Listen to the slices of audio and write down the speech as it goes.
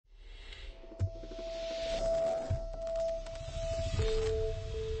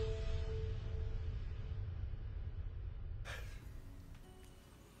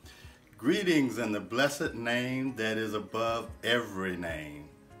Greetings in the blessed name that is above every name,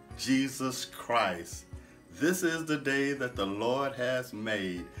 Jesus Christ. This is the day that the Lord has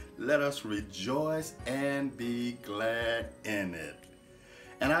made. Let us rejoice and be glad in it.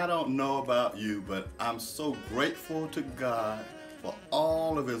 And I don't know about you, but I'm so grateful to God for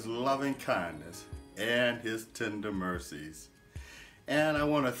all of His loving kindness and His tender mercies. And I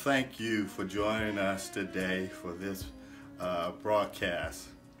want to thank you for joining us today for this broadcast.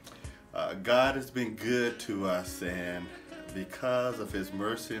 God has been good to us, and because of His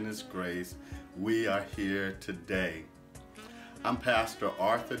mercy and His grace, we are here today. I'm Pastor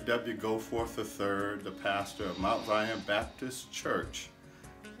Arthur W. Goforth III, the pastor of Mount Zion Baptist Church,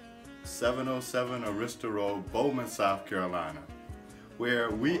 707 Arista Road, Bowman, South Carolina, where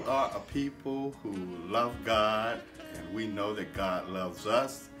we are a people who love God, and we know that God loves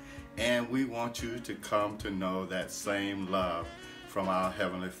us, and we want you to come to know that same love from our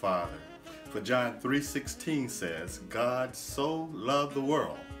Heavenly Father. For John 3:16 says, God so loved the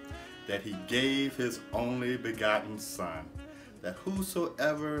world that He gave His only begotten Son, that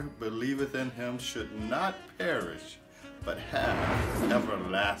whosoever believeth in Him should not perish, but have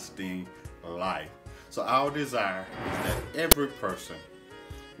everlasting life. So our desire is that every person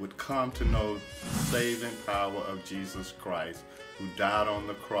would come to know the saving power of Jesus Christ, who died on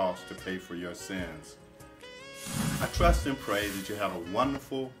the cross to pay for your sins. I trust and pray that you have a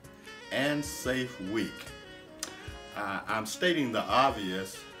wonderful and safe week. I'm stating the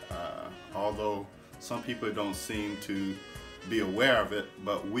obvious, although some people don't seem to be aware of it,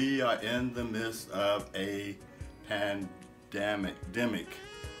 but we are in the midst of a pandemic.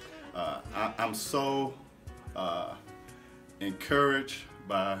 I'm so encouraged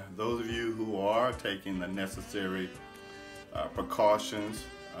by those of you who are taking the necessary precautions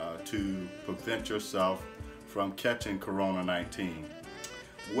to prevent yourself from catching Corona-19.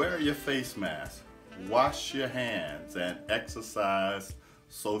 Wear your face mask, wash your hands, and exercise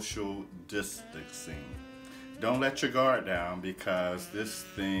social distancing. Don't let your guard down, because this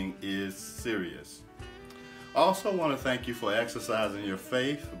thing is serious. I also want to thank you for exercising your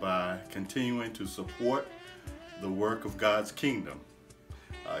faith by continuing to support the work of God's kingdom.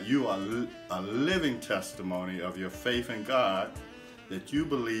 You are a living testimony of your faith in God, that you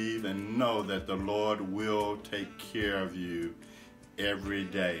believe and know that the Lord will take care of you every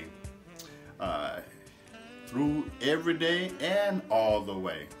day, through every day and all the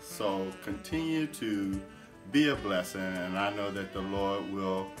way. So continue to be a blessing, and I know that the Lord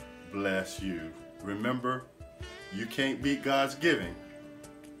will bless you. Remember, you can't beat God's giving,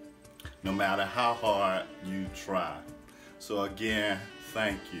 no matter how hard you try. So again,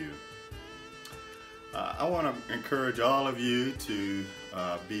 thank you. I want to encourage all of you to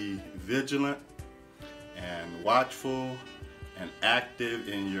be vigilant and watchful and active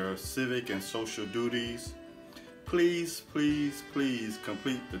in your civic and social duties. Please, please, please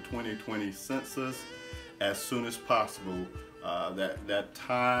complete the 2020 census as soon as possible. That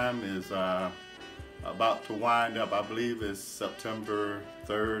time is about to wind up. I believe it's September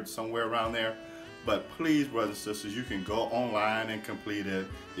 3rd, somewhere around there. But please, brothers and sisters, you can go online and complete it.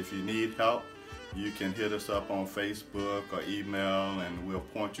 If you need help, you can hit us up on Facebook or email, and we'll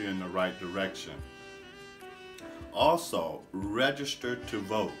point you in the right direction. Also, register to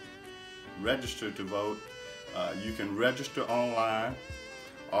vote. Register to vote. You can register online.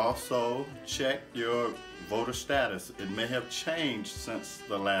 Also, check your voter status. It may have changed since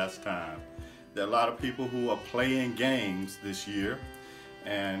the last time. There are a lot of people who are playing games this year,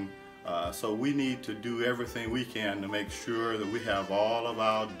 and so we need to do everything we can to make sure that we have all of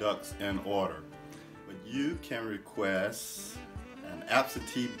our ducks in order. But you can request an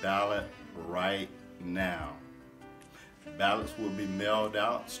absentee ballot right now. Ballots will be mailed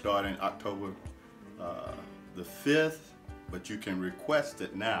out starting October the 5th, but you can request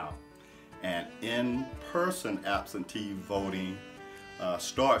it now. And in-person absentee voting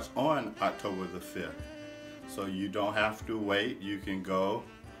starts on October the 5th. So you don't have to wait. You can go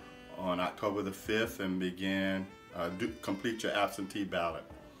on October the 5th and begin, complete your absentee ballot.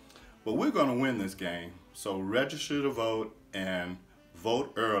 But we're going to win this game. So register to vote and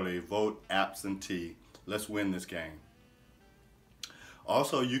vote early, vote absentee. Let's win this game.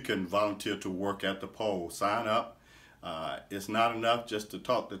 Also, you can volunteer to work at the poll. Sign up. It's not enough just to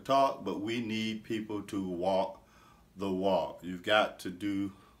talk the talk, but we need people to walk the walk. You've got to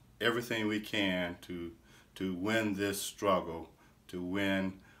do everything we can to win this struggle, to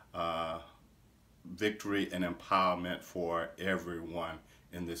win victory and empowerment for everyone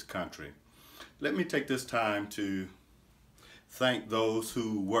in this country. Let me take this time to thank those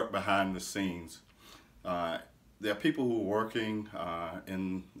who work behind the scenes. there are people who are working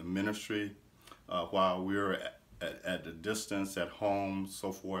in the ministry while we're at a distance, at home,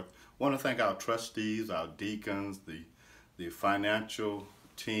 so forth. I want to thank our trustees, our deacons, the financial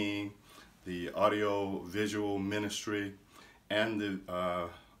team, the audio visual ministry, and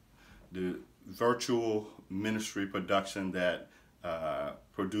the virtual ministry production that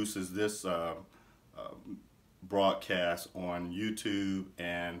produces this broadcast on YouTube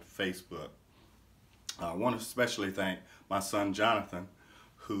and Facebook. I want to especially thank my son Jonathan,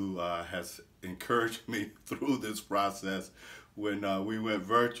 who has encouraged me through this process. When we went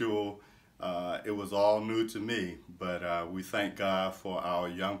virtual, it was all new to me, but we thank God for our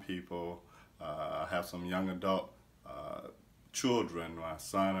young people. I have some young adult children, my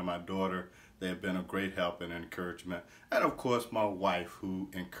son and my daughter. They have been a great help and encouragement. And of course, my wife, who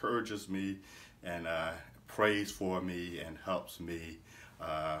encourages me and prays for me and helps me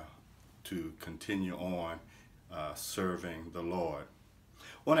to continue on serving the Lord.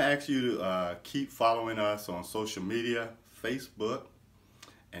 I want to ask you to keep following us on social media, Facebook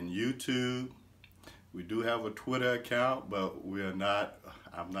and YouTube. We do have a Twitter account, but I'm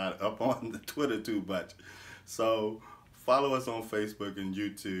not up on the Twitter too much. So follow us on Facebook and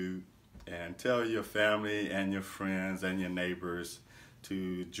YouTube, and tell your family and your friends and your neighbors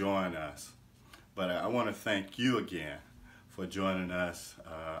to join us. But I want to thank you again for joining us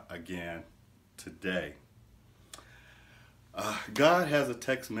again today. God has a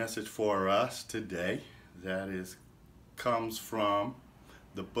text message for us today that comes from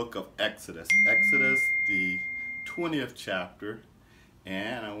the book of Exodus. Exodus, the 20th chapter,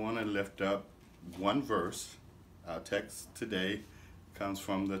 and I want to lift up one verse. Our text today comes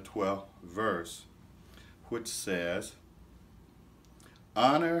from the 12th verse, which says,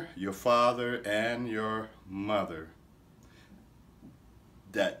 "Honor your father and your mother,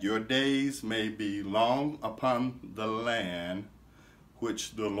 that your days may be long upon the land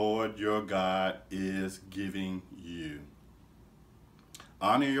which the Lord your God is giving you."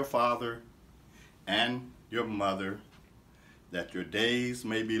 Honor your father and your mother, that your days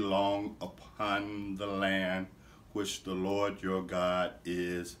may be long upon the land which the Lord your God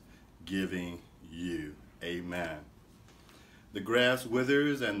is giving you. Amen. The grass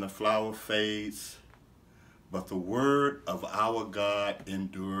withers and the flower fades, but the word of our God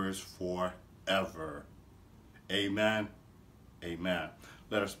endures forever. Amen. Amen.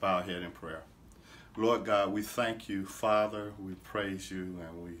 Let us bow our head in prayer. Lord God, we thank you, Father. We praise you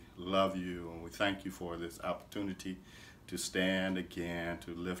and we love you, and we thank you for this opportunity to stand again,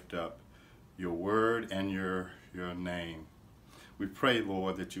 to lift up your word and your name. We pray,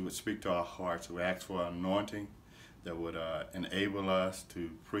 Lord, that you would speak to our hearts. We ask for an anointing that would enable us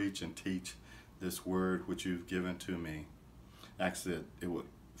to preach and teach this word which you've given to me. Ask that it would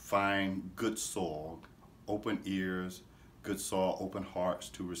find good soil, open ears, good soil, open hearts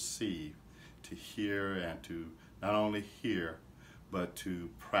to receive, to hear, and to not only hear, but to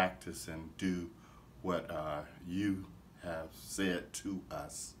practice and do what you have said to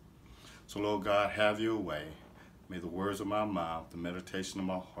us. So, Lord God, have your way. May the words of my mouth, the meditation of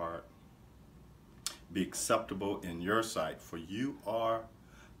my heart, be acceptable in your sight, for you are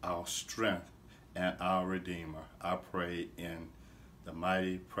our strength and our Redeemer. I pray in the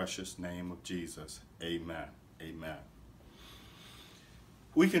mighty, precious name of Jesus. Amen. Amen.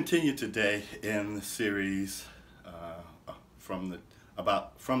 We continue today in the series from the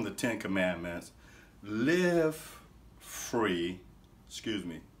 10 Commandments. Live free, set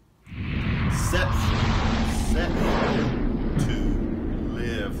free to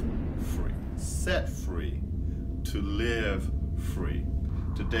live free. Set free to live free.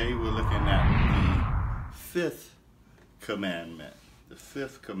 Today we're looking at the 5th commandment. The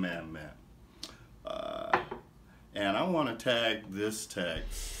 5th commandment. And I want to tag this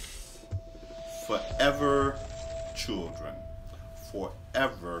text, forever children.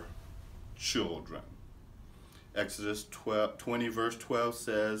 Forever children. Exodus 20 verse 12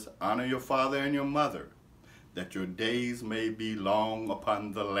 says, "Honor your father and your mother, that your days may be long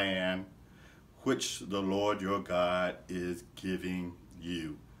upon the land which the Lord your God is giving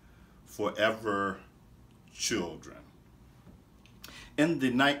you." Forever children. In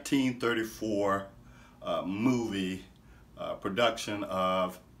the 1934 movie production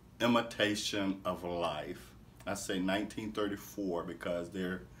of Imitation of Life, I say 1934 because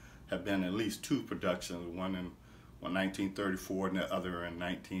there have been at least 2 productions, one in 1934 and the other in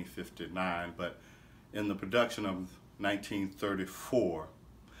 1959. But in the production of 1934,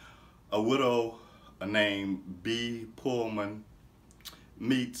 a widow named B. Pullman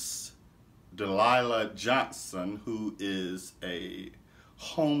meets Delilah Johnson, who is a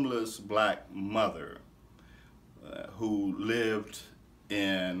homeless black mother. who lived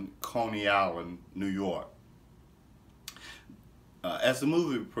in Coney Island, New York. As the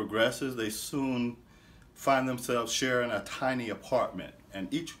movie progresses, they soon find themselves sharing a tiny apartment,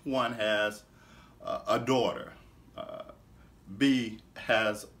 and each one has a daughter. B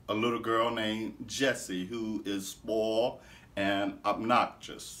has a little girl named Jessie who is spoiled and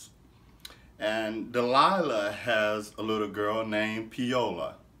obnoxious. And Delilah has a little girl named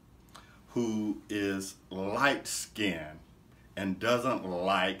Peola who is light-skinned and doesn't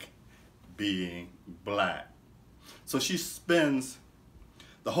like being black. So she spends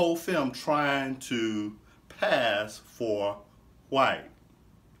the whole film trying to pass for white.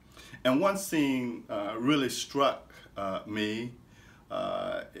 And one scene really struck me.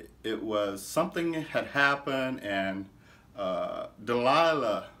 It was something had happened, and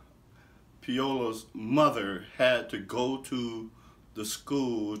Delilah, Peola's mother, had to go to the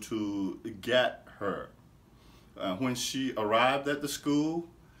school to get her. When she arrived at the school,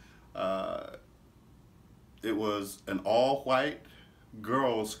 it was an all-white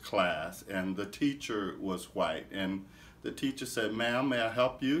girls class, and the teacher was white. And the teacher said, "Ma'am, may I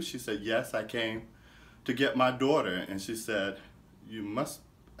help you?" She said, "Yes, I came to get my daughter." And she said, "You must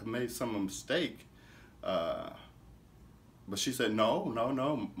have made some mistake." But she said, no,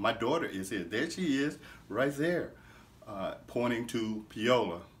 my daughter is here. There she is, right there, pointing to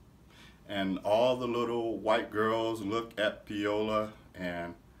Peola. And all the little white girls look at Peola,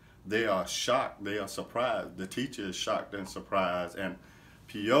 and they are shocked, they are surprised. The teacher is shocked and surprised, and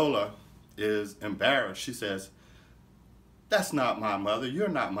Peola is embarrassed. She says, "That's not my mother, you're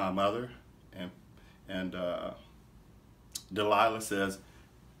not my mother." And Delilah says,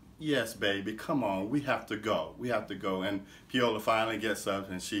 "Yes, baby, come on, we have to go, we have to go." And Peola finally gets up,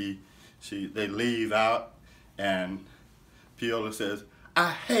 and they leave out, and Peola says,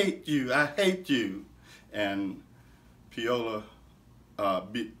 "I hate you, I hate you." And Delilah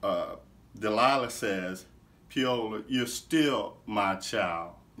says, "Peola, you're still my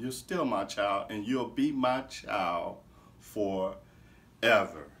child. You're still my child, and you'll be my child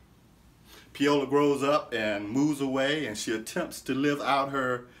forever." Peola grows up and moves away, and she attempts to live out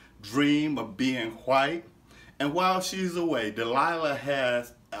her dream of being white. And while she's away, Delilah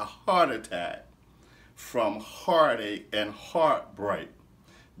has a heart attack from heartache and heartbreak,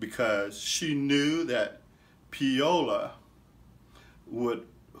 because she knew that Peola,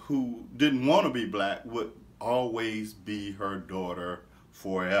 who didn't want to be black, would always be her daughter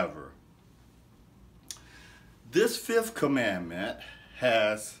forever. This fifth commandment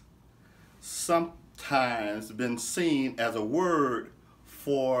has sometimes been seen as a word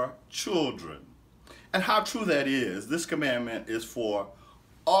for children. And how true that is. This commandment is for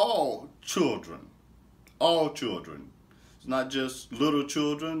all children. All children. It's not just little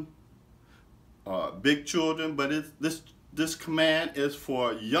children, big children, but this command is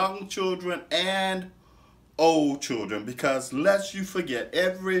for young children and old children, because lest you forget,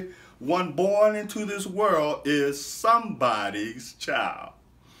 everyone born into this world is somebody's child.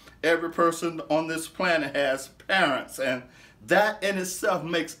 Every person on this planet has parents, and that in itself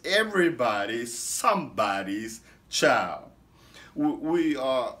makes everybody somebody's child. We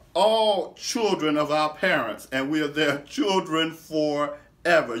are all children of our parents, and we are their children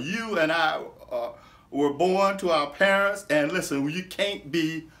forever. You and I were born to our parents, and listen, you can't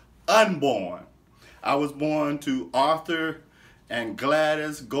be unborn. I was born to Arthur and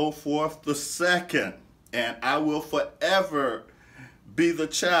Gladys Goforth II, and I will forever be the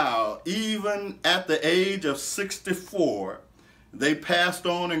child. Even at the age of 64, they passed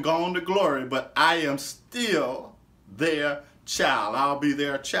on and gone to glory, but I am still their child. I'll be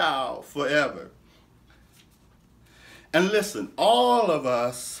their child forever. And listen, all of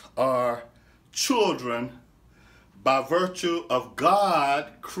us are children by virtue of God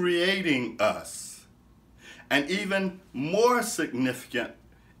creating us. And even more significant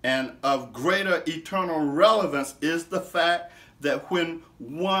and of greater eternal relevance is the fact that when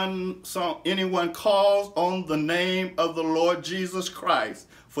anyone calls on the name of the Lord Jesus Christ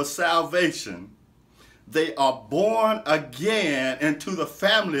for salvation, they are born again into the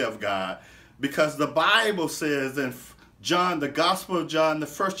family of God. Because the Bible says in John, the Gospel of John, the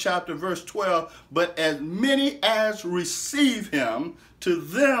 1st chapter, verse 12, "But as many as receive him, to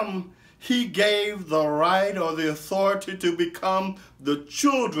them he gave the right," or the authority, "to become the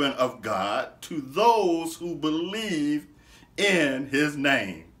children of God, to those who believe in his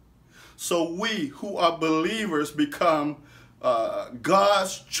name." So we who are believers become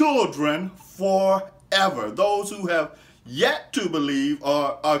God's children forever. Those who have yet to believe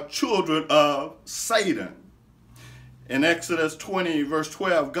are children of Satan. In Exodus 20, verse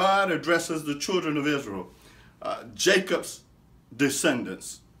 12, God addresses the children of Israel. Jacob's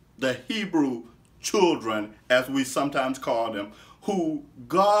descendants, the Hebrew children, as we sometimes call them, who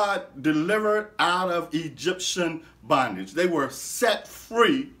God delivered out of Egyptian bondage. They were set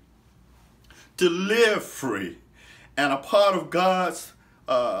free to live free. And a part of God's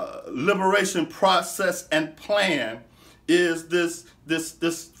liberation process and plan is this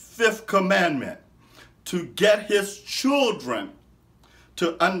fifth commandment, to get his children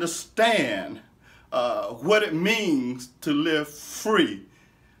to understand what it means to live free.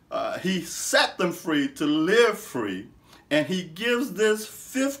 He set them free to live free, and he gives this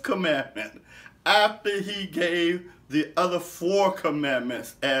fifth commandment after he gave the other four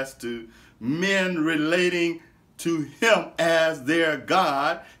commandments as to men relating to him as their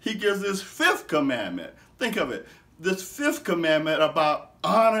God. He gives this fifth commandment. Think of it. This fifth commandment about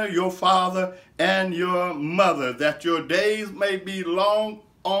honor your father and your mother, that your days may be long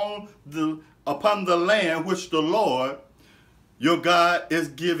upon the land which the Lord your God is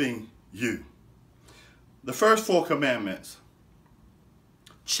giving you. The first four commandments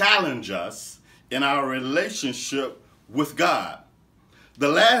challenge us in our relationship with God. The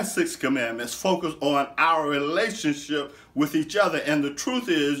last six commandments focus on our relationship with each other. And the truth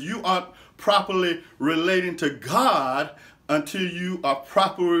is, you aren't properly relating to God until you are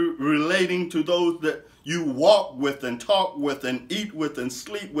properly relating to those that you walk with and talk with and eat with and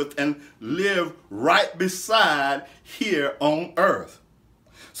sleep with and live right beside here on earth.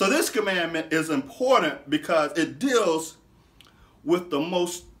 So this commandment is important because it deals with the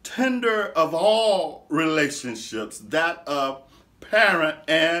most tender of all relationships, that of parent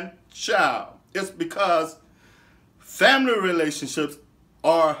and child. It's because family relationships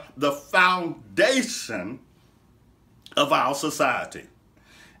are the foundation of our society.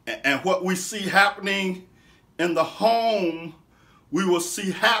 And what we see happening in the home, we will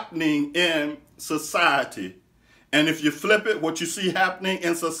see happening in society. And if you flip it, what you see happening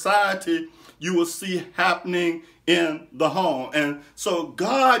in society, you will see happening in the home. And so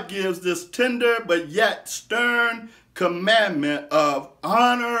God gives this tender but yet stern commandment of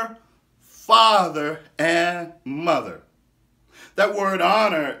honor father and mother. That word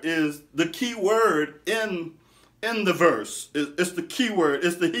honor is the key word in the verse. It's the key word.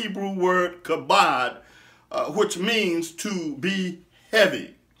 It's the Hebrew word kabod, which means to be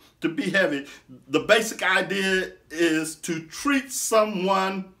heavy. To be heavy. The basic idea is to treat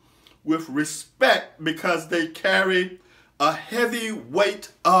someone with respect because they carry a heavy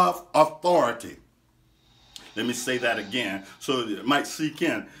weight of authority. Let me say that again so it might sink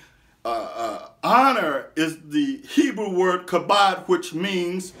in. Honor is the Hebrew word kabod, which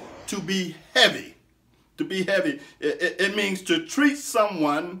means to be heavy. To be heavy. It means to treat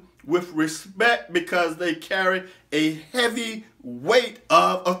someone with respect because they carry a heavy weight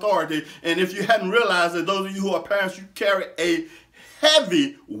of authority. And if you hadn't realized it, those of you who are parents, you carry a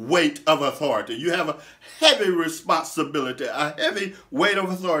heavy weight of authority. You have a heavy responsibility, a heavy weight of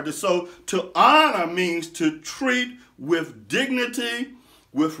authority. So to honor means to treat with dignity,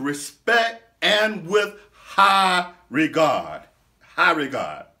 with respect, and with high regard. High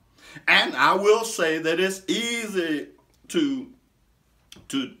regard. And I will say that it's easy to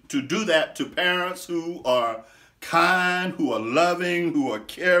do that to parents who are kind, who are loving, who are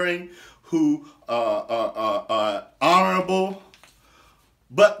caring, who are honorable.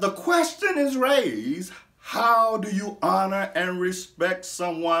 But the question is raised, how do you honor and respect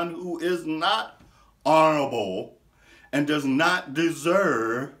someone who is not honorable and does not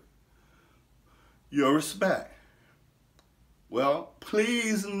deserve your respect? Well,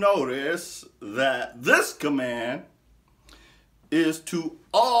 please notice that this command is to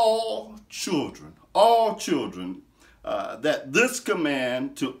all children, that this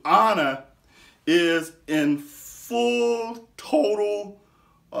command to honor is in full total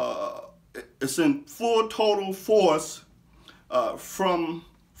force from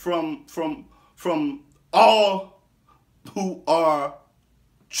all who are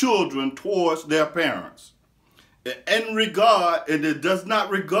children towards their parents. In regard, and it does not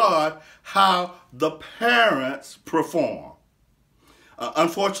regard how the parents perform.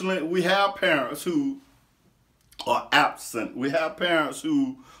 Unfortunately, we have parents who are absent. We have parents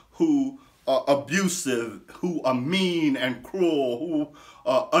who are abusive, who are mean and cruel, who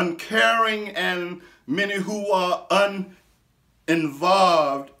are uncaring, and many who are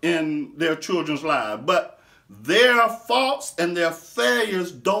uninvolved in their children's lives. But their faults and their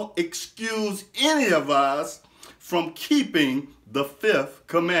failures don't excuse any of us from keeping the fifth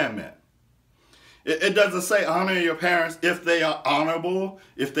commandment. It doesn't say honor your parents if they are honorable,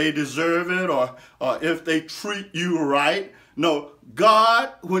 if they deserve it, or if they treat you right. No,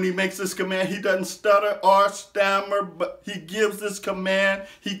 God, when he makes this command, he doesn't stutter or stammer, but he gives this command,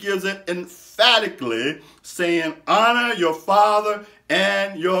 he gives it emphatically, saying, honor your father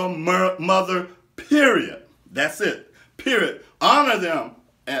and your mother, period. That's it, period. Honor them,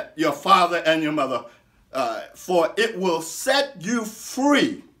 your father and your mother, for it will set you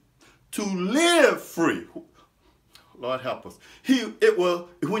free to live free. Lord help us.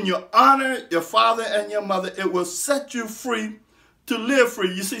 When you honor your father and your mother, it will set you free to live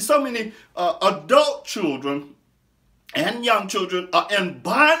free. You see, so many adult children and young children are in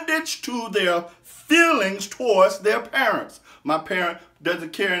bondage to their feelings towards their parents. My parent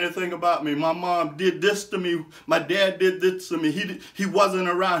doesn't care anything about me. My mom did this to me. My dad did this to me. He wasn't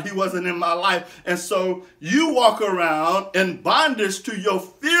around. He wasn't in my life. And so you walk around in bondage to your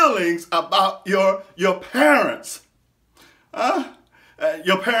feelings about your parents.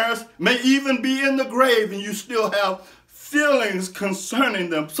 Your parents may even be in the grave and you still have feelings concerning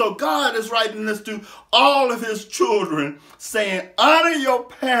them. So God is writing this to all of his children, saying, honor your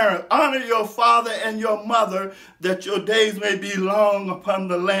parents, honor your father and your mother, that your days may be long upon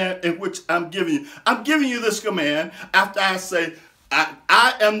the land in which I'm giving you. I'm giving you this command after I say,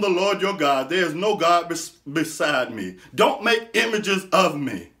 I am the Lord your God. There is no God beside me. Don't make images of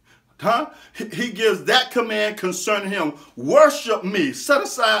me. He gives that command concerning him. Worship me. Set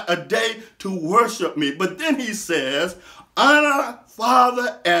aside a day to worship me. But then he says, honor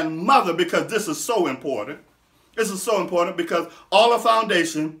father and mother, because this is so important. This is so important because all the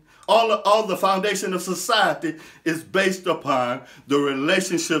foundation of society is based upon the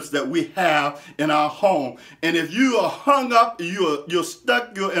relationships that we have in our home. And if you are hung up, you're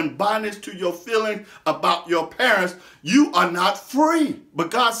stuck, you're in bondage to your feelings about your parents, you are not free. But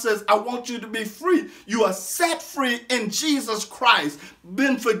God says, I want you to be free. You are set free in Jesus Christ,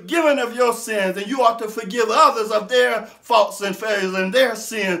 been forgiven of your sins, and you ought to forgive others of their faults and failures and their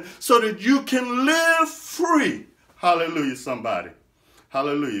sins so that you can live free. Hallelujah, somebody.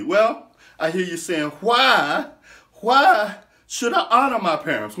 Hallelujah. Well, I hear you saying, why should I honor my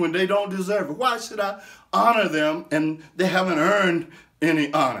parents when they don't deserve it? Why should I honor them and they haven't earned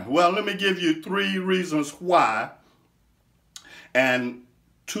any honor? Well, let me give you 3 reasons why and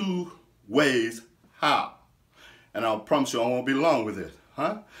 2 ways how. And I'll promise you I won't be long with it.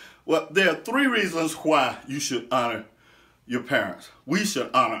 Well, there are 3 reasons why you should honor your parents. We should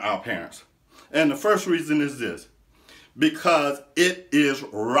honor our parents. And the first reason is this. Because it is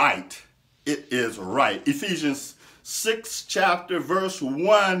right. It is right. Ephesians 6 chapter verse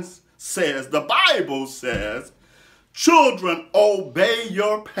 1 says, the Bible says, children, obey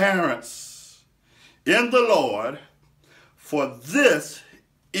your parents in the Lord, for this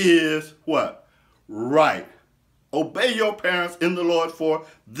is what? Right. Obey your parents in the Lord, for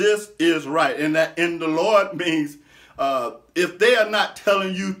this is right. And that in the Lord means if they are not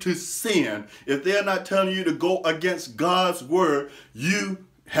telling you to sin, if they are not telling you to go against God's word, you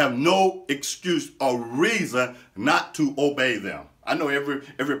have no excuse or reason not to obey them. I know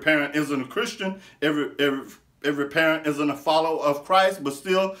every parent isn't a Christian, every parent isn't a follower of Christ, but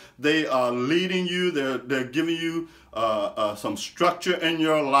still they are leading you. They're giving you some structure in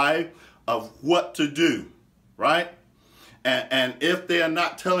your life of what to do, right? And if they are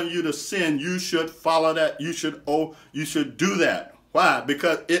not telling you to sin, you should follow that. You should do that. Why?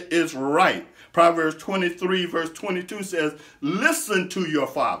 Because it is right. Proverbs 23 verse 22 says, listen to your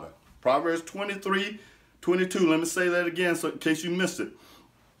father. Proverbs 23:22. Let me say that again so in case you missed it.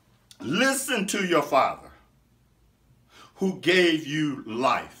 Listen to your father who gave you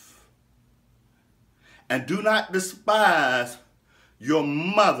life. And do not despise your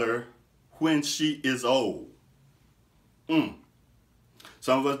mother when she is old.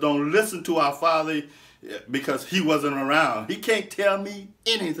 Some of us don't listen to our father because he wasn't around. He can't tell me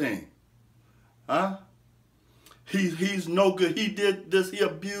anything. He's no good. He did this. He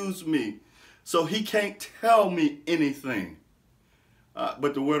abused me. So he can't tell me anything.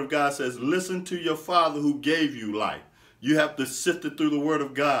 But the word of God says, listen to your father who gave you life. You have to sift it through the word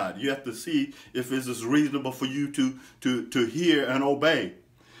of God. You have to see if it is reasonable for you to hear and obey.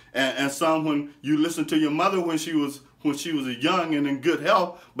 And some, when you listen to your mother when she was young and in good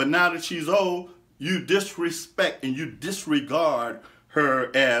health, but now that she's old, you disrespect and you disregard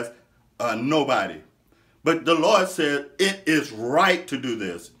her as nobody. But the Lord said it is right to do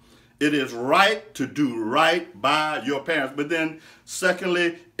this. It is right to do right by your parents. But then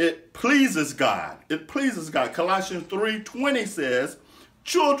secondly, it pleases God. It pleases God. Colossians 3:20 says,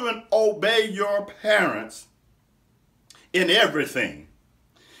 children, obey your parents in everything.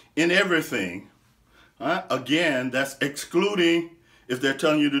 In everything. Again, that's excluding if they're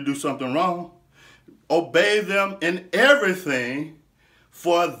telling you to do something wrong. obey them in everything,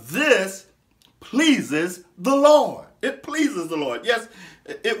 for this pleases the Lord. It pleases the Lord. Yes,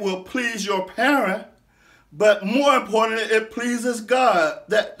 it will please your parent, but more importantly, it pleases God.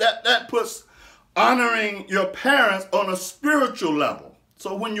 That puts honoring your parents on a spiritual level.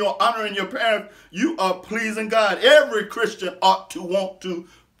 So when you're honoring your parents, you are pleasing God. Every Christian ought to want to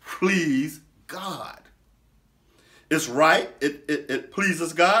please God. It's right, it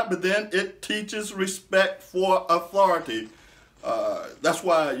pleases God, but then it teaches respect for authority. That's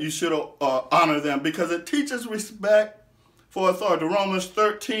why you should honor them, because it teaches respect for authority. Romans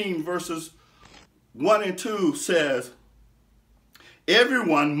 13 verses 1 and 2 says,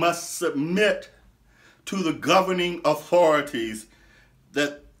 everyone must submit to the governing authorities,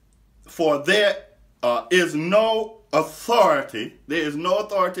 that for there is no authority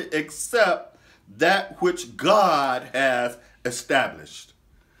except that which God has established.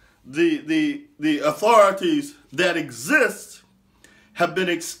 The authorities that exist have been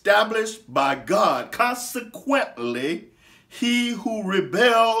established by God. Consequently, he who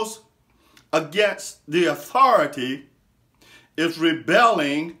rebels against the authority is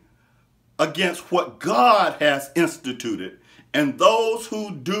rebelling against what God has instituted, and those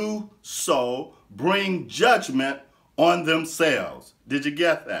who do so bring judgment on themselves. Did you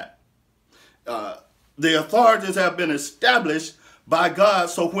get that? The authorities have been established by God,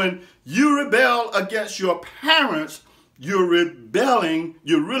 so when you rebel against your parents, you're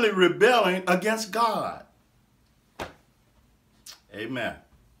really rebelling against God. Amen.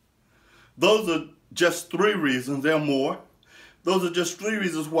 Those are just 3 reasons. There are more. Those are just 3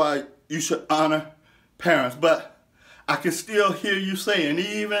 reasons why you should honor parents. But I can still hear you saying,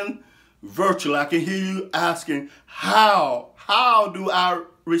 even virtually, I can hear you asking, how do I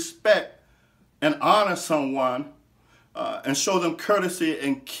respect and honor someone and show them courtesy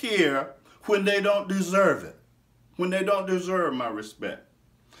and care when they don't deserve it, when they don't deserve my respect?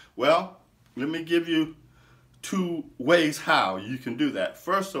 Well, let me give you 2 ways how you can do that.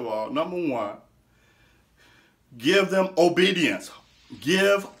 First of all, number 1, give them obedience.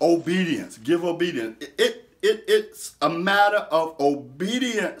 Give obedience. Give obedience. It's a matter of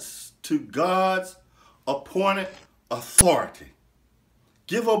obedience to God's appointed authority.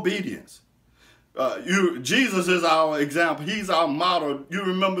 Give obedience. Jesus is our example. He's our model. You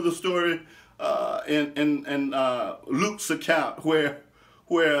remember the story in Luke's account where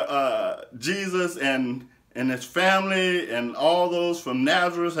Jesus and his family and all those from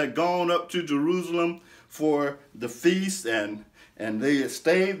Nazareth had gone up to Jerusalem for the feast, and they had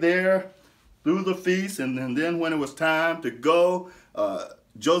stayed there through the feast, and then when it was time to go,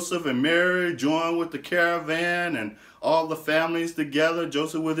 Joseph and Mary joined with the caravan and all the families together,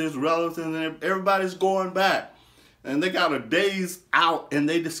 Joseph with his relatives, and everybody's going back. And they got a days out, and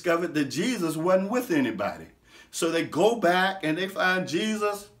they discovered that Jesus wasn't with anybody. So they go back and they find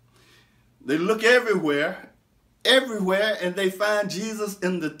Jesus. They look everywhere, and they find Jesus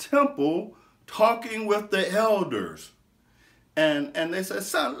in the temple talking with the elders. And they said,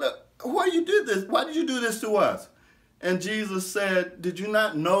 son, look, why you did this? Why did you do this to us? And Jesus said, did you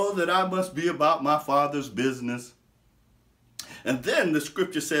not know that I must be about my Father's business? And then the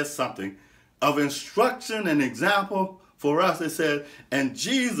scripture says something of instruction and example for us. It said, and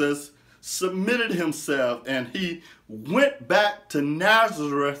Jesus submitted himself, and he went back to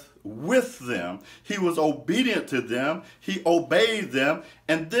Nazareth with them. He was obedient to them. He obeyed them.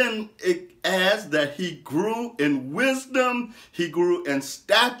 And then it adds that he grew in wisdom, he grew in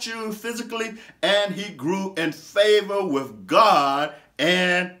stature physically, and he grew in favor with God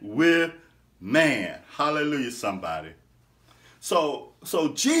and with man. Hallelujah, somebody. So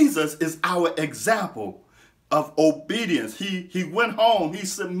Jesus is our example of obedience. He went home, he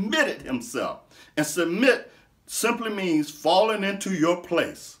submitted himself. And submit simply means falling into your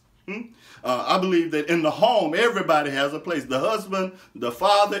place. I believe that in the home, everybody has a place. The husband, the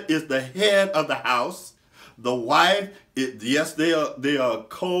father is the head of the house. The wife, yes, they are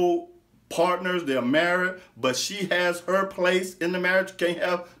co-partners, they're married, but she has her place in the marriage. Can't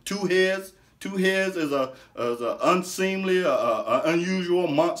have 2 heads. 2 heads is a unseemly, unusual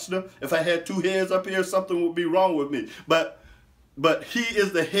monster. If I had 2 heads up here, something would be wrong with me. But he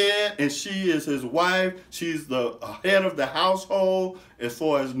is the head and she is his wife. She's the head of the household as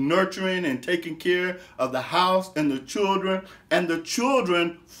far as nurturing and taking care of the house and the children. And the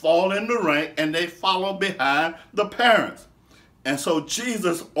children fall in the rank and they follow behind the parents. And so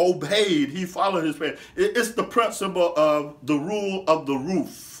Jesus obeyed. He followed his parents. It's the principle of the rule of the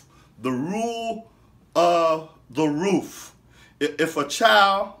roof. The rule of the roof.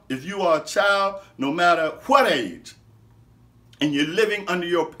 If you are a child, no matter what age, and you're living under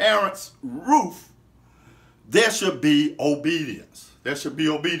your parents' roof, there should be obedience. There should be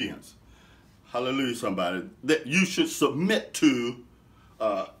obedience. Hallelujah, somebody. That you should submit to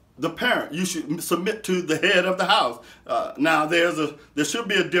the parent. You should submit to the head of the house. Now, there should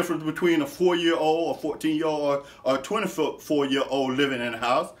be a difference between a 4-year-old, a 14-year-old, or a 24-year-old living in a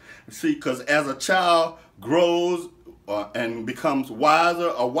house. See, because as a child grows and becomes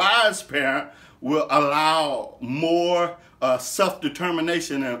wiser, a wise parent will allow more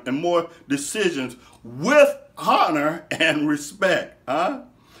self-determination and more decisions with honor and respect.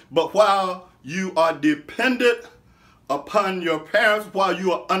 But while you are dependent upon your parents, while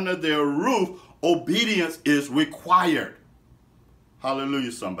you are under their roof, obedience is required.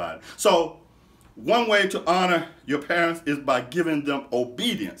 Hallelujah, somebody. So one way to honor your parents is by giving them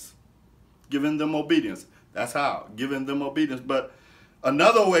obedience. Giving them obedience. That's how. Giving them obedience. But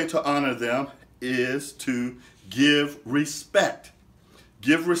another way to honor them is to give respect.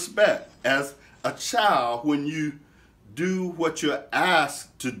 Give respect. As a child, when you do what you're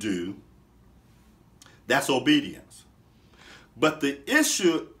asked to do, that's obedience. But the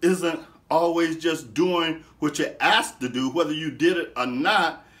issue isn't always just doing what you're asked to do, whether you did it or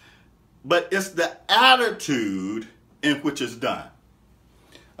not, but it's the attitude in which it's done.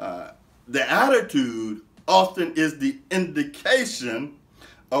 The attitude often is the indication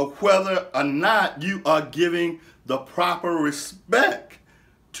of whether or not you are giving the proper respect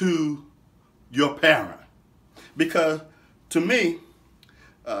to your parent. Because to me,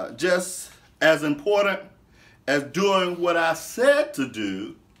 just as important as doing what I said to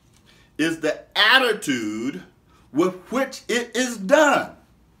do is the attitude with which it is done.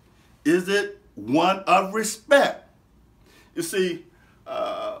 Is it one of respect? You see,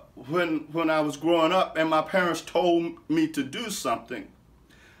 when I was growing up and my parents told me to do something,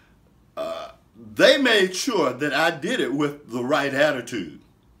 they made sure that I did it with the right attitude.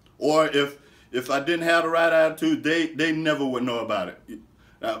 Or if I didn't have the right attitude, they never would know about it.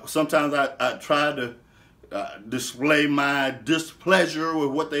 Sometimes I tried to display my displeasure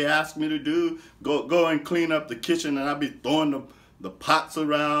with what they asked me to do. Go and clean up the kitchen, and I'd be throwing the pots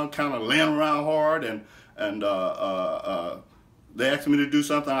around, kind of laying around hard, and they asked me to do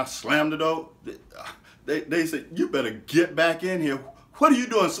something. I slammed the door. They said, "You better get back in here. What are you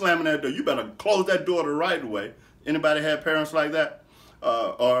doing slamming that door? You better close that door the right way." Anybody had parents like that?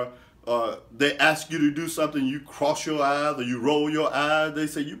 Or they ask you to do something, you cross your eyes or you roll your eyes. They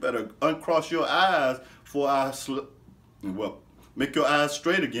say, "You better uncross your eyes before I make your eyes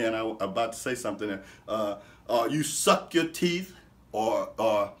straight again." I'm about to say something there. You suck your teeth, or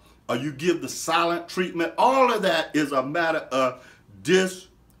you give the silent treatment. All of that is a matter of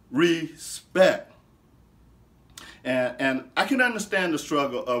disrespect. And I can understand the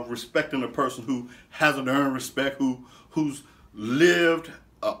struggle of respecting a person who hasn't earned respect, who's lived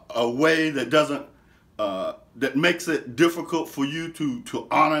a way that doesn't that makes it difficult for you to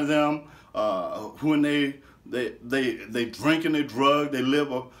honor them. When they drink and they drug, they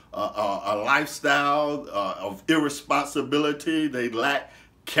live a lifestyle of irresponsibility. They lack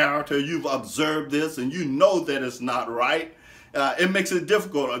character. You've observed this, and you know that it's not right. It makes it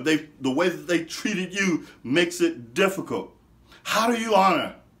difficult. The way that they treated you makes it difficult. How do you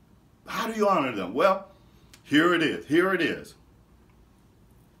honor? How do you honor them? Well, here it is. Here it is.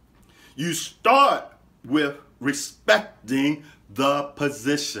 You start with respecting the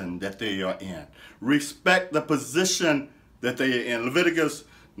position that they are in. Respect the position that they are in. Leviticus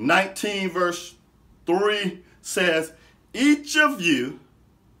 19 verse 3 says, "Each of you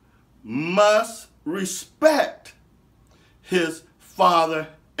must respect his father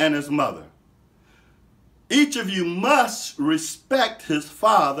and his mother." Each of you must respect his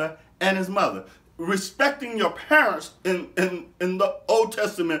father and his mother. Respecting your parents in the Old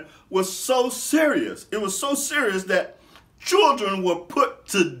Testament was so serious. It was so serious that children were put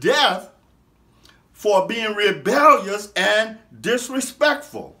to death for being rebellious and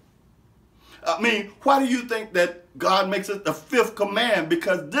disrespectful. I mean, why do you think that God makes it the fifth command?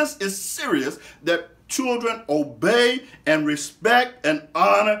 Because this is serious, that children obey and respect and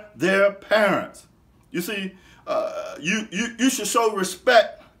honor their parents. You see, you should show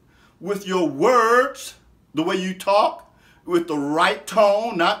respect with your words, the way you talk, with the right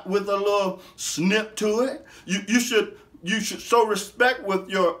tone, not with a little snip to it. You should show respect with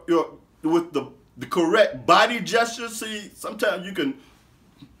with the correct body gestures. See, sometimes you can,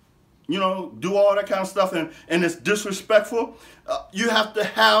 do all that kind of stuff and it's disrespectful. You have to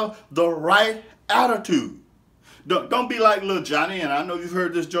have the right attitude. Don't be like little Johnny. And I know you've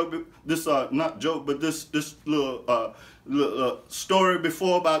heard this joke, this little story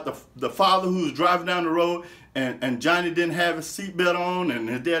before about the father who was driving down the road and Johnny didn't have his seatbelt on, and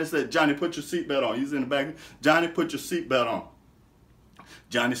his daddy said, Johnny, put your seatbelt on. He's in the back. Johnny, put your seatbelt on.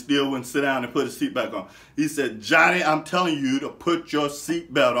 Johnny still wouldn't sit down and put his seat back on. He said, Johnny, I'm telling you to put your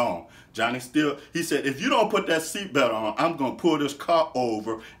seatbelt on. Johnny still, he said, if you don't put that seatbelt on, I'm going to pull this car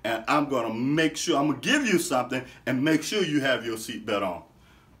over and I'm going to make sure, I'm going to give you something and make sure you have your seatbelt on.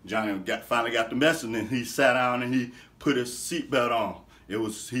 Johnny finally got the message, and he sat down and he put his seatbelt on.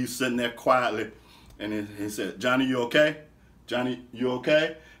 He's sitting there quietly, and he said, Johnny, you okay? Johnny, you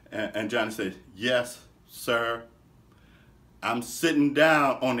okay? And Johnny said, yes, sir. I'm sitting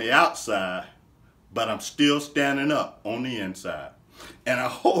down on the outside, but I'm still standing up on the inside. And a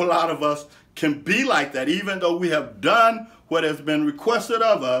whole lot of us can be like that. Even though we have done what has been requested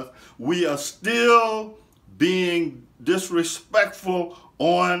of us, we are still being disrespectful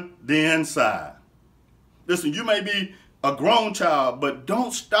on the inside. Listen, you may be a grown child, but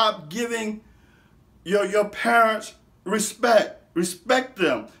don't stop giving your parents respect. Respect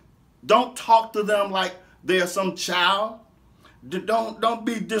them. Don't talk to them like they are some child. Don't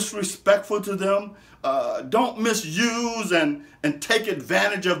be disrespectful to them. Don't misuse and take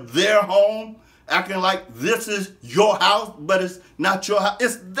advantage of their home, acting like this is your house, but it's not your house.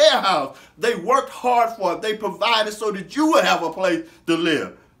 It's their house. They worked hard for it. They provided so that you would have a place to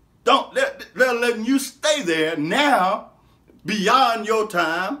live. They're letting you stay there now beyond your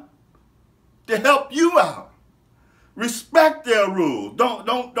time to help you out. Respect their rules.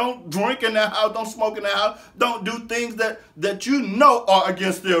 Don't drink in their house. Don't smoke in their house. Don't do things that you know are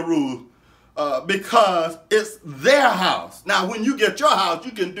against their rules because it's their house. Now, when you get your house,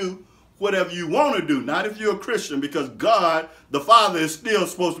 you can do whatever you want to do. Not if you're a Christian, because God, the Father, is still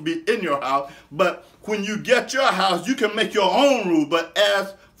supposed to be in your house. But when you get your house, you can make your own rules. But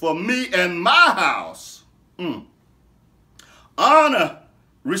as for me and my house, honor,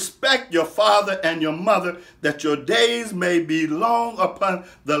 respect your father and your mother, that your days may be long upon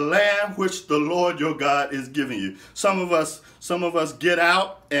the land which the Lord your God is giving you. Some of us get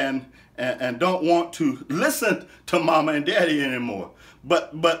out and don't want to listen to mama and daddy anymore.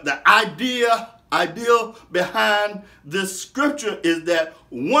 But the ideal behind this scripture is that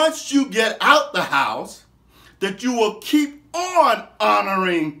once you get out the house, that you will keep on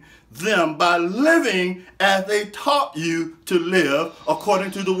honoring them by living as they taught you to live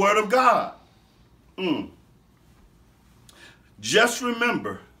according to the word of God. Just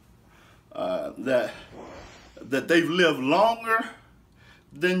remember that they've lived longer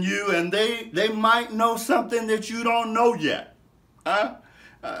than you, and they might know something that you don't know yet.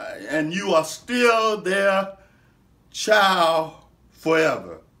 And you are still their child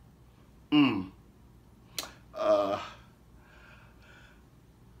forever. A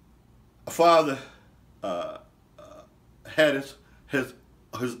father had his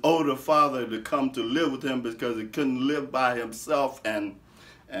older father to come to live with him because he couldn't live by himself, and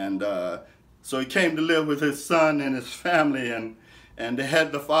so he came to live with his son and his family, and they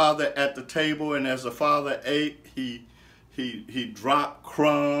had the father at the table, and as the father ate, he dropped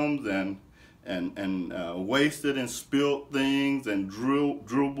crumbs and wasted and spilled things and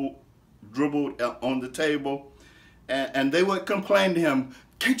dribbled on the table, and they would complain to him,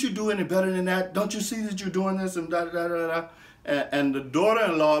 can't you do any better than that? Don't you see that you're doing this and da da da da? And the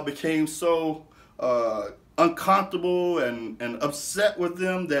daughter-in-law became so uncomfortable and upset with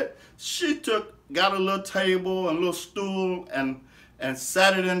them that she got a little table and a little stool and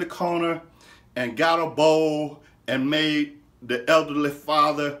sat it in the corner and got a bowl and made the elderly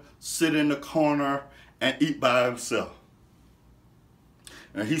father sit in the corner and eat by himself.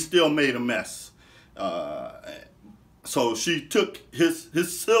 And he still made a mess. So she took his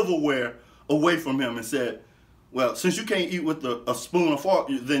silverware away from him and said, well, since you can't eat with a spoon or fork,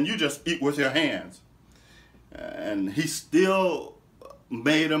 then you just eat with your hands. And he still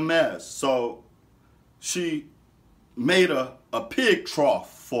made a mess. So she made a pig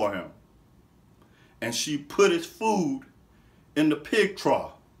trough for him. And she put his food in the pig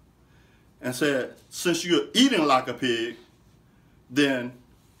trough and said, since you're eating like a pig, then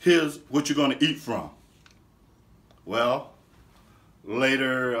here's what you're going to eat from. Well,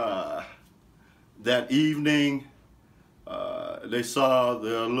 later that evening, they saw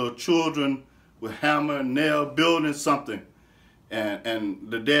the little children with hammer and nail building something. And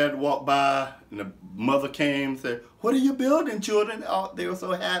the dad walked by, and the mother came and said, what are you building, children? Oh, they were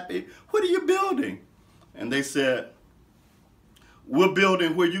so happy. What are you building? And they said, we're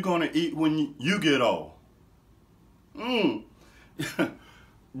building where you're going to eat when you get old. Brothers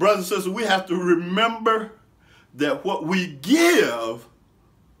and sisters, we have to remember that what we give,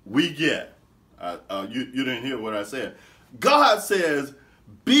 we get. You didn't hear what I said. God says,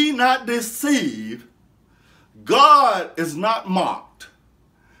 be not deceived. God is not mocked,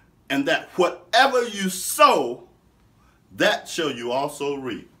 and that whatever you sow, that shall you also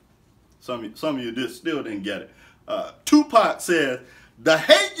reap. Some of you still didn't get it. Tupac says, the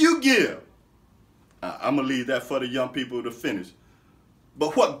hate you give, I'm going to leave that for the young people to finish.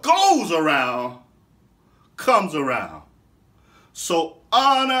 But what goes around comes around. So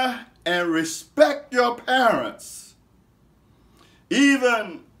honor and respect your parents,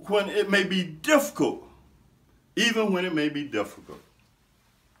 even when it may be difficult. Even when it may be difficult.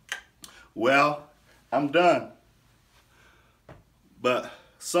 Well, I'm done. But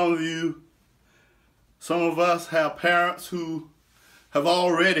some of us have parents who have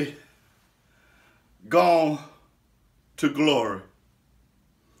already gone to glory.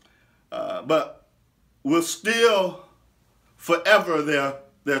 But we're still forever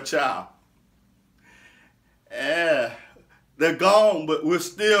their child. They're gone, but we're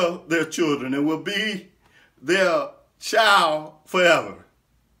still their children, and we'll be their child forever.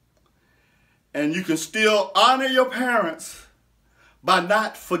 And you can still honor your parents by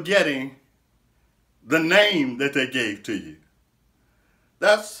not forgetting the name that they gave to you.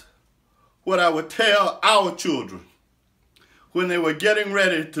 That's what I would tell our children when they were getting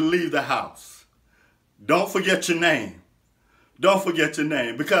ready to leave the house. Don't forget your name. Don't forget your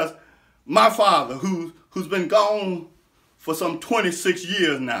name. Because my father, who's been gone for some 26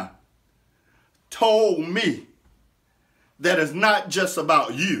 years now, told me that it's not just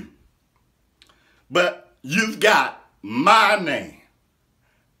about you, but you've got my name.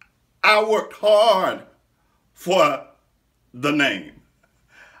 I worked hard for the name.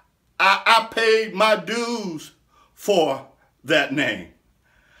 I paid my dues for that name.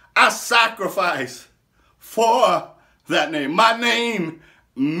 I sacrificed for that name. My name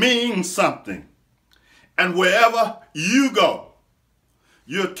means something. And wherever you go,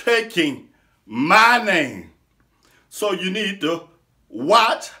 you're taking my name. So you need to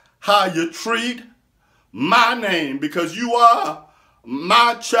watch how you treat my name, because you are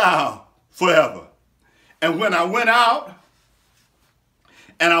my child forever. And when I went out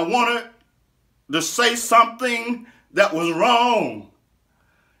and I wanted to say something that was wrong,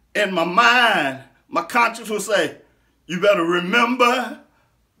 in my mind, my conscience would say, you better remember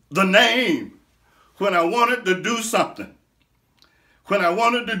the name. When I wanted to do something, when I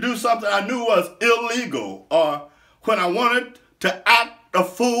wanted to do something I knew was illegal, or when I wanted to act a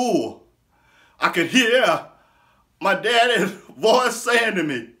fool, I could hear my daddy's voice saying to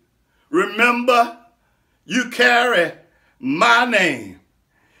me, remember, you carry my name.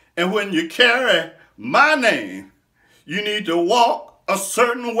 And when you carry my name, you need to walk a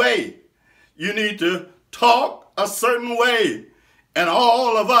certain way. You need to talk a certain way. And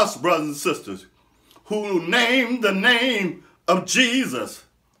all of us, brothers and sisters, who name the name of Jesus,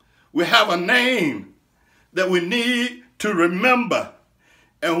 we have a name that we need to remember.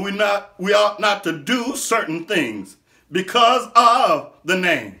 And we ought not to do certain things because of the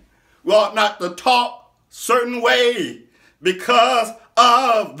name. We ought not to talk certain way because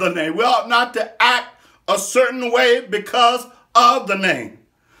of the name. We ought not to act a certain way because of the name.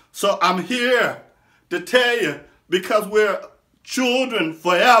 So I'm here to tell you, because we're children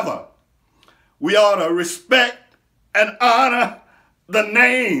forever, we ought to respect and honor the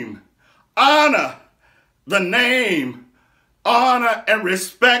name. Honor the name. Honor and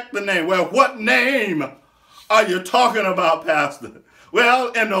respect the name. Well, what name are you talking about, Pastor?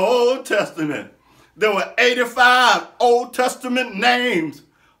 Well, in the Old Testament, there were 85 Old Testament names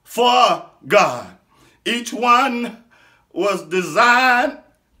for God. Each one was designed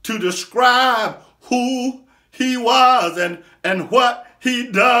to describe who he was and what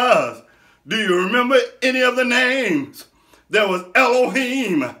he does. Do you remember any of the names? There was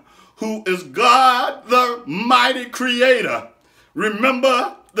Elohim, who is God, the mighty creator.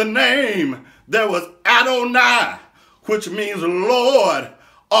 Remember the name. There was Adonai, which means Lord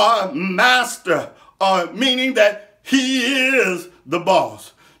or Master, or meaning that he is the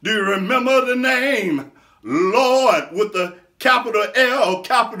boss. Do you remember the name Lord with the capital L,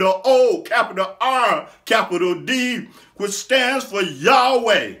 capital O, capital R, capital D, which stands for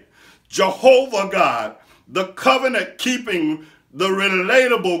Yahweh, Jehovah God, the covenant-keeping, the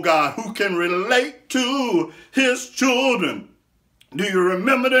relatable God who can relate to his children. Do you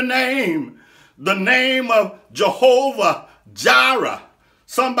remember the name? The name of Jehovah Jireh.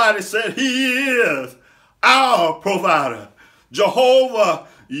 Somebody said he is our provider. Jehovah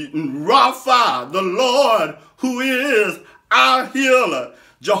Rapha, the Lord who is our healer.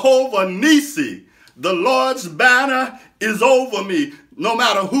 Jehovah Nissi, the Lord's banner is over me. No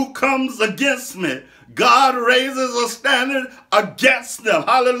matter who comes against me, God raises a standard against them.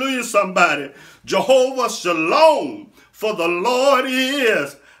 Hallelujah, somebody. Jehovah Shalom, for the Lord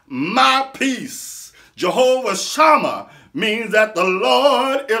is my peace. Jehovah Shammah means that the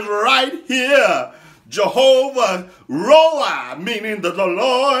Lord is right here. Jehovah Roi, meaning that the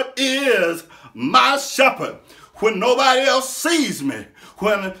Lord is my shepherd. When nobody else sees me,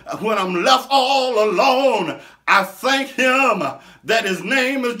 when I'm left all alone, I thank him that his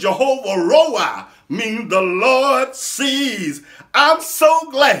name is Jehovah Roi, meaning the Lord sees. I'm so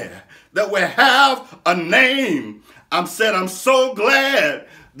glad that we have a name. I'm so glad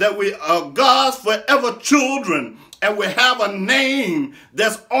that we are God's forever children and we have a name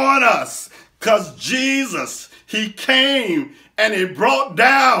that's on us, because Jesus, he came and he brought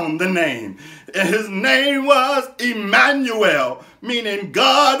down the name. And his name was Emmanuel, meaning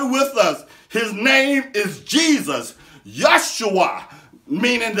God with us. His name is Jesus. Yeshua,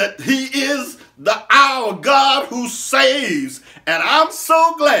 meaning that he is our God who saves. And I'm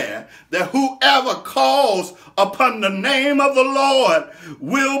so glad that whoever calls upon the name of the Lord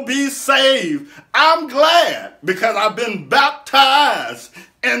will be saved. I'm glad because I've been baptized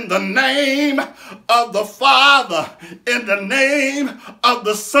in the name of the Father, in the name of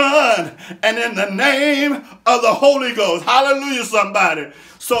the Son, and in the name of the Holy Ghost. Hallelujah, somebody.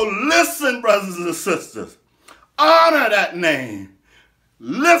 So listen, brothers and sisters. Honor that name.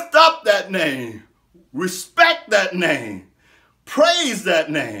 Lift up that name. Respect that name. Praise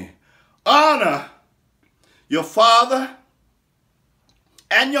that name. Honor your father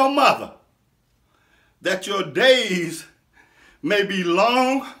and your mother, that your days may be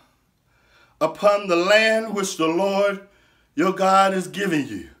long upon the land which the Lord your God is giving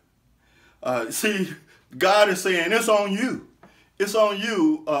you. See, God is saying, it's on you. It's on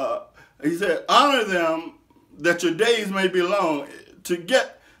you. He said, honor them that your days may be long. To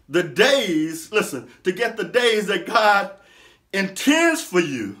get the days, listen, to get the days that God intends for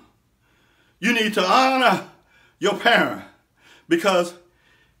you, you need to honor your parent, because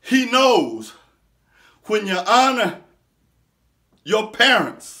he knows when you honor your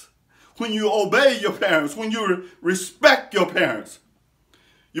parents, when you obey your parents, when you respect your parents,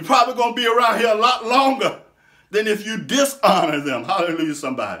 you're probably going to be around here a lot longer than if you dishonor them. Hallelujah,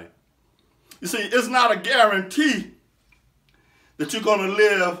 somebody. You see, it's not a guarantee that you're going to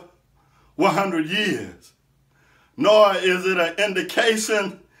live 100 years, nor is it an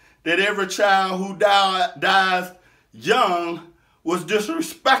indication that every child who dies young was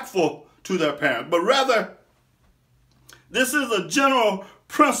disrespectful to their parents, but rather, this is a general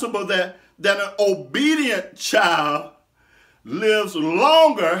principle that an obedient child lives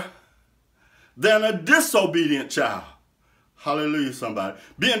longer than a disobedient child. Hallelujah, somebody.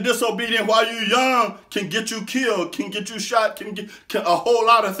 Being disobedient while you're young can get you killed, can get you shot, a whole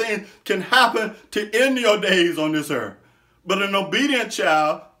lot of things can happen to end your days on this earth. But an obedient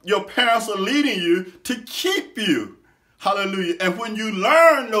child, your parents are leading you to keep you. Hallelujah. And when you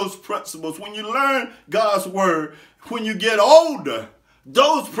learn those principles, when you learn God's word, when you get older,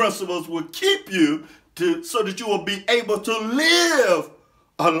 those principles will keep you so that you will be able to live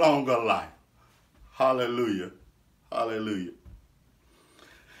a longer life. Hallelujah. Hallelujah.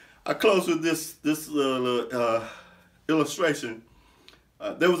 I close with this illustration.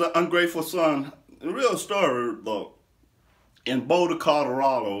 There was an ungrateful son, a real story though, in Boulder,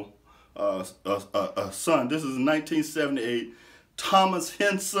 Colorado. A son, this is 1978, Thomas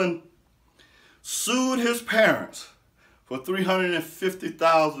Henson sued his parents for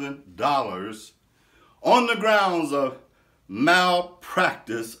 $350,000 on the grounds of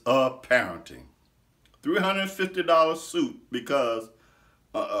malpractice of parenting. $350 suit because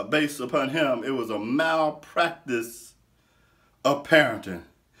based upon him, it was a malpractice of parenting.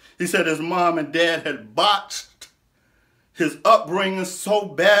 He said his mom and dad had botched his upbringing so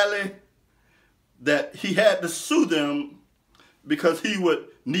badly that he had to sue them because he would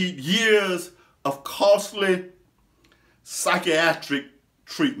need years of costly psychiatric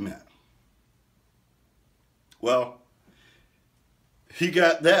treatment. Well, he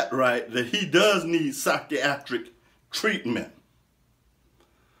got that right, that he does need psychiatric treatment.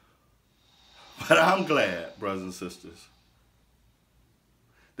 But I'm glad, brothers and sisters,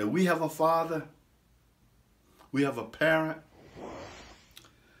 that we have a father, we have a parent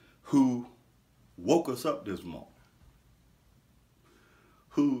who woke us up this morning,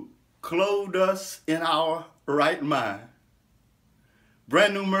 who clothed us in our right mind,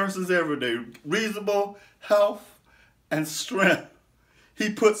 brand new mercies every day, reasonable health and strength.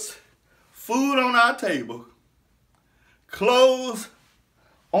 He puts food on our table, clothes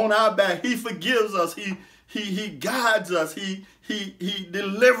on our back. He forgives us. He guides us. He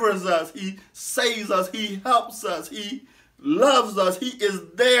delivers us. He saves us. He helps us. He loves us. He is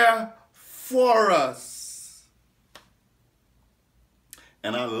there for us.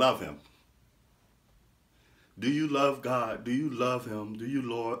 And I love him. Do you love God? Do you love him? Do you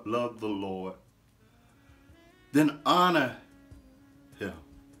love the Lord? Then honor him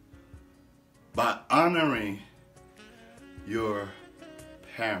by honoring your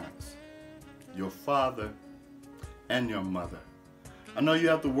parents, your father and your mother. I know you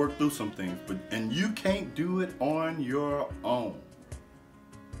have to work through some things, and you can't do it on your own.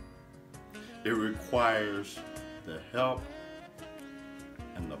 It requires the help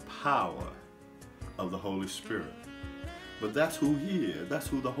and the power of the Holy Spirit. But that's who he is. That's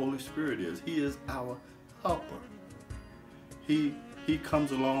who the Holy Spirit is. He is our helper. He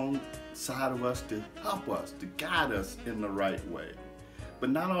comes alongside of us to help us, to guide us in the right way.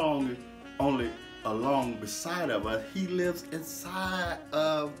 But not only along beside of us, he lives inside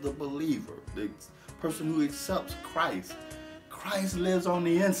of the believer, the person who accepts Christ. Christ lives on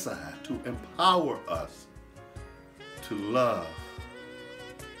the inside to empower us to love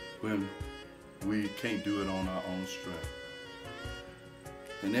when we can't do it on our own strength.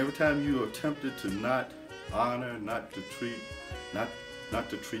 And every time you are tempted to not honor, not to treat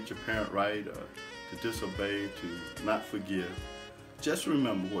your parent right, or to disobey, to not forgive, just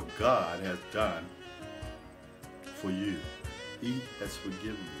remember what God has done for you. He has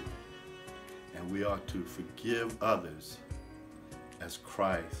forgiven you. And we are to forgive others as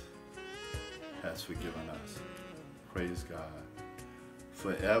Christ has forgiven us. Praise God.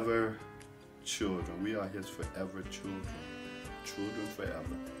 Forever children. We are his forever children. Children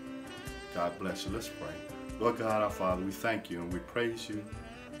forever. God bless you. Let's pray. Lord God, our Father, we thank you and we praise you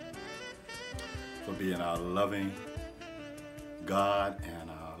for being our loving God and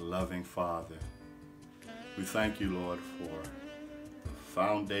our loving Father. We thank you, Lord, for the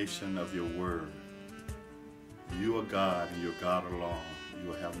foundation of your word. You are God and you're God alone. You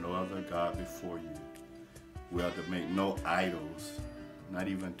will have no other God before you. We are to make no idols, not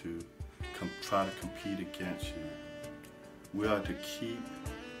even to try to compete against you. We are to keep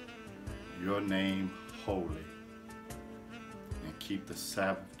your name holy and keep the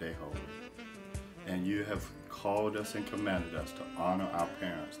Sabbath day holy. And you have called us and commanded us to honor our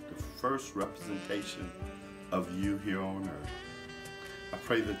parents, the first representation of you here on earth. I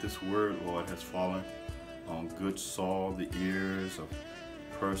pray that this word, Lord, has fallen on good soil, the ears of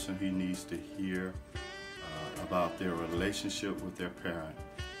the person who needs to hear about their relationship with their parent.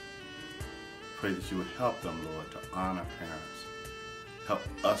 Pray that you would help them, Lord, to honor parents. Help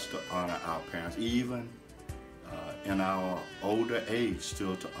us to honor our parents, even in our older age,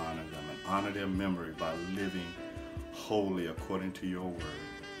 still to honor them and honor their memory by living holy according to your word.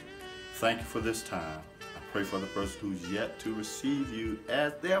 Thank you for this time. I pray for the person who's yet to receive you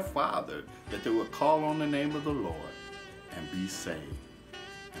as their father, that they will call on the name of the Lord and be saved.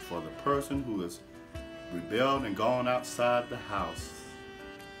 And for the person who has rebelled and gone outside the house,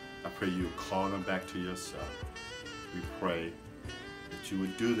 I pray you would call them back to yourself. We pray that you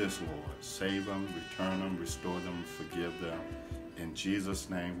would do this, Lord. Save them, return them, restore them, forgive them. In Jesus'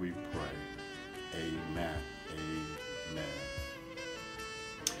 name we pray. Amen. Amen.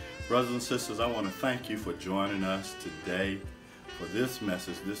 Brothers and sisters, I want to thank you for joining us today for this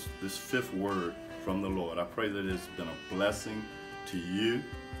message, this fifth word from the Lord. I pray that it's been a blessing to you.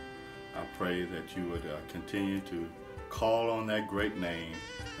 I pray that you would continue to call on that great name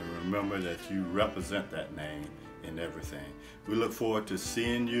and remember that you represent that name in everything. We look forward to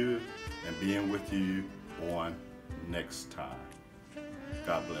seeing you and being with you on next time.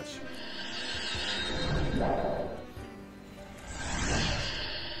 God bless you.